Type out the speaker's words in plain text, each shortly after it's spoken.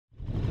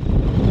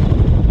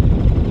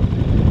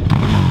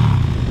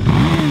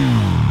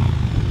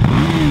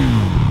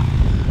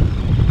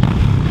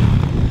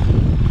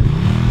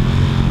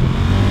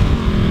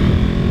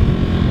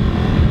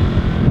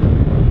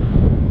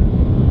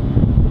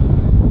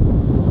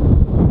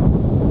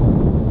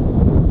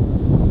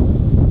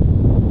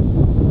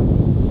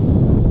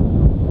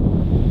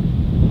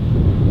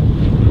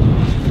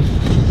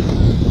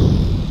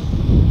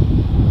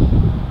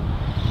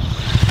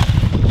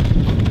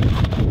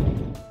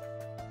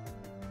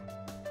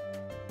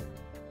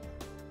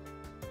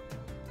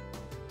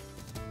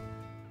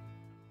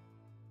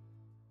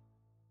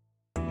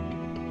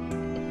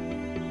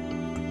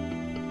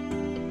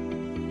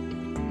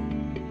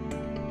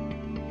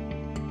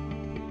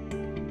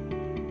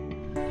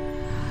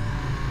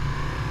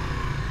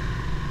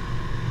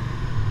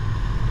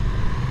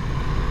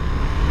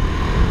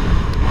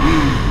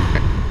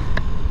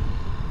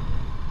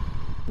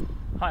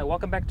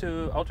welcome back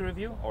to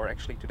AutoReview, or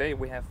actually today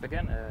we have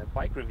again a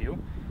bike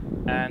review,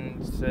 and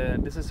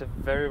this is a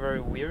very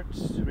weird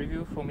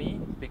review for me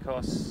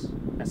because,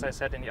 as I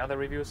said in the other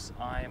reviews,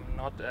 I'm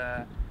not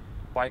a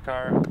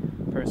biker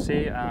per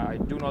se. I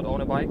do not own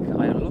a bike.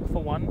 I look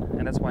for one,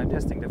 and that's why I'm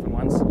testing different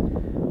ones.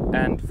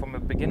 And from a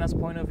beginner's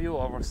point of view,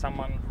 or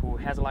someone who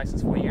has a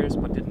license for years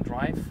but didn't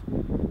drive,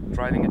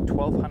 driving a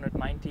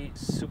 1290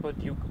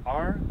 SuperDuke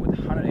R with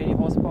 180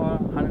 horsepower,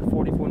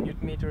 144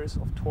 Newton meters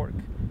of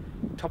torque,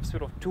 top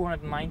speed of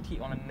 290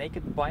 on a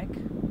naked bike,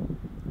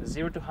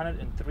 0 to 100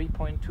 in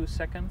 3.2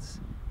 seconds,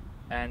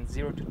 and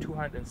 0 to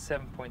 200 in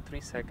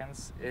 7.3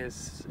 seconds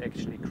is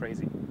actually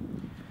crazy.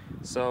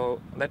 So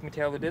let me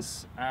tell you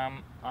this,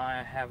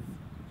 I have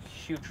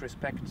huge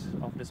respect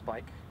of this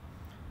bike,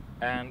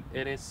 and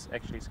it is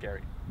actually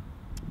scary.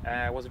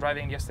 I was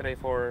driving yesterday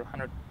for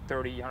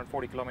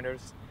 140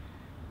 kilometers,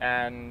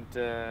 and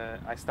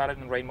I started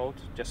in rain mode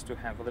just to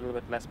have a little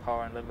bit less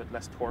power and a little bit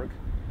less torque,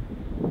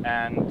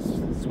 and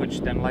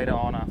switched then later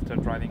on after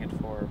driving it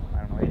for, I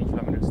don't know, 80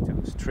 kilometers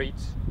to street,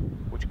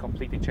 which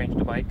completely changed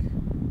the bike,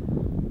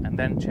 and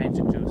then changed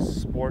it to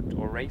sport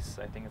or race,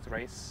 I think it's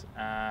race,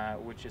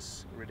 which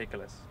is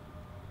ridiculous.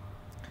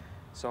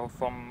 So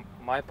from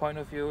my point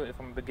of view, if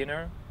I'm a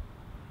beginner,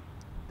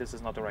 this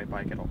is not the right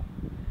bike at all.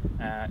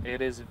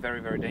 It is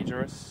very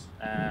dangerous.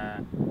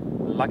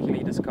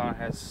 Luckily this car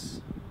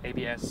has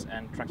ABS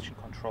and traction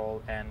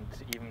control and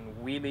even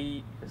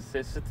wheelie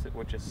assisted,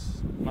 which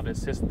is not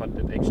assist, but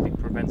it actually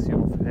prevents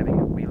you of having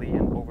a wheelie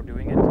and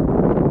overdoing it,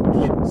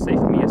 which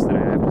saved me yesterday,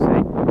 I have to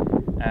say.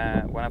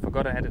 When I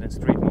forgot I had it in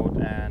street mode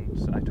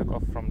and I took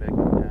off from the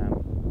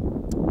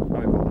how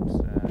do you call it,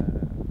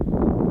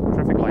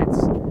 traffic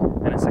lights,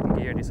 and in second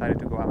gear decided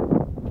to go up.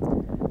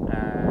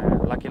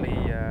 Luckily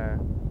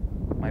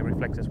my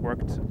reflexes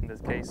worked in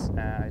this case.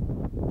 I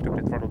took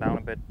the throttle down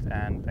a bit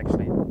and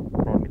actually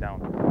brought me down.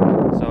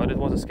 So it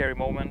was a scary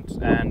moment,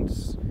 and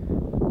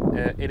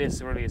it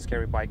is really a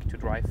scary bike to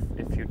drive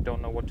if you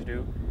don't know what to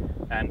do.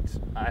 And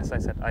as I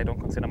said, I don't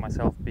consider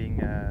myself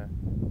being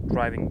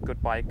driving a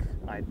good bike.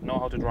 I know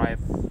how to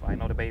drive, I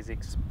know the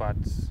basics, but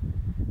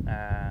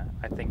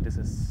I think this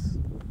is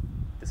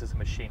a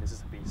machine, this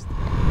is a beast.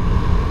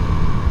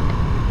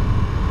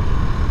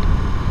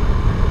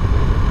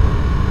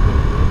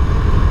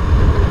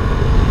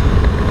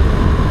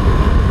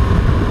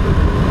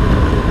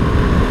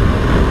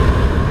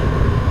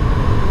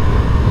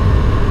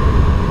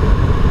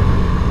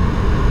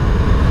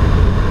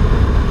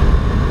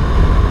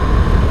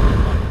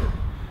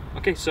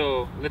 Okay,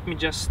 so let me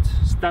just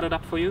start it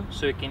up for you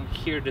so you can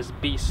hear this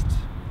beast.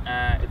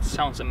 It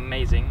sounds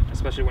amazing,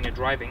 especially when you're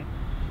driving.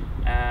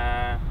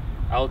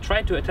 I'll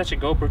try to attach a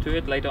GoPro to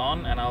it later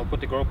on, and I'll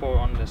put the GoPro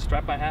on the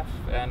strap I have,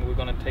 and we're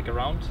gonna take a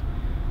round.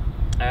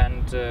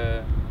 And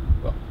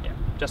well, yeah,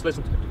 just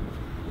listen to it.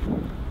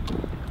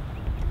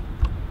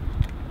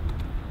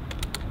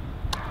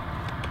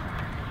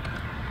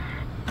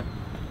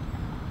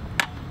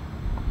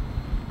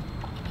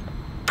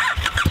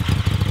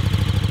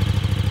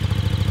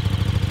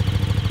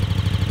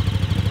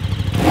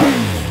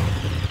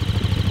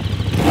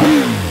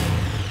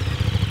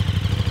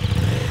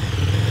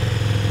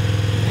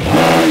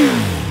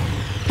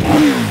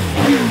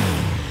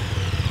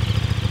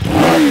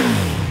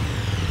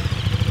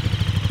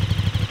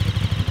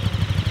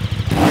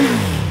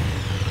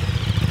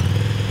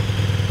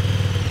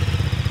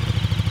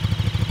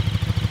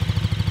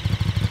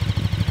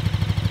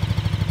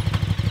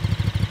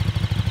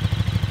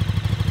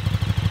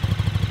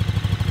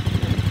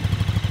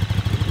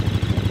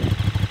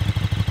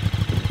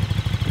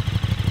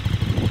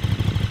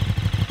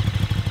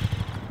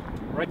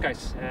 Right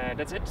guys,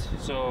 that's it.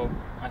 So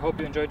I hope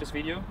you enjoyed this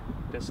video,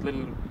 this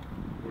little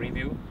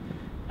review.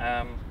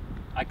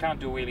 I can't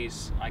do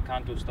wheelies, I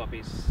can't do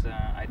stoppies,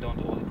 I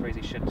don't do all the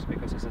crazy shit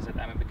because, as I said,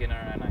 I'm a beginner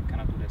and I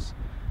cannot do this.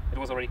 It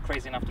was already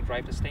crazy enough to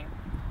drive this thing.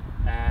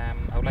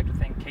 I would like to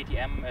thank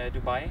KTM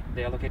Dubai.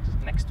 They are located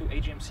next to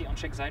AGMC on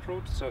Sheikh Zayed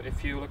Road, so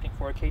if you're looking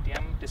for a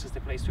KTM, this is the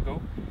place to go.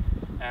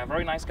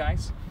 Very nice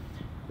guys.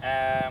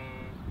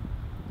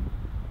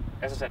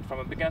 As I said, from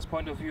a beginner's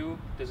point of view,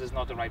 this is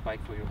not the right bike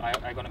for you.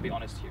 I'm gonna be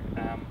honest here.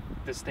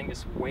 This thing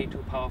is way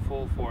too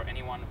powerful for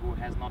anyone who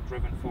has not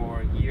driven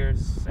for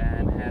years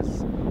and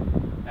has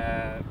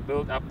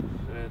built up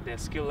their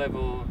skill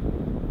level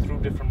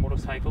through different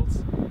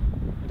motorcycles.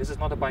 This is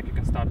not a bike you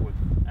can start with.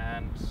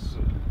 And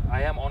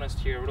I am honest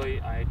here,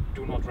 really, I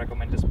do not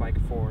recommend this bike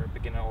for a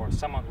beginner or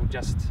someone who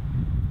just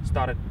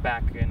started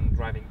back in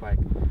driving bike.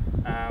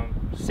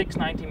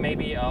 690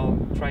 maybe, I'll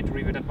try to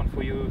review that one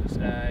for you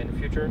in the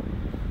future.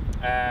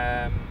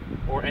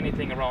 Or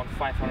anything around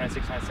 500,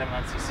 600,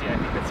 700 cc. I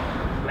think that's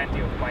plenty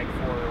of bike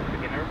for a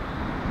beginner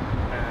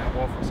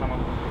or for someone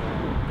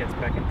who gets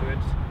back into it.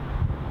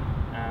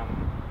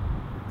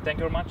 Thank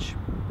you very much.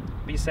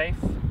 Be safe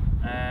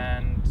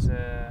and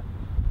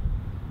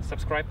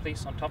subscribe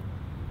please on top.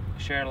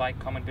 Share, like,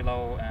 comment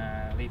below,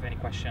 leave any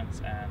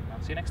questions, and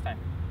I'll see you next time.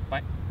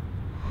 Bye.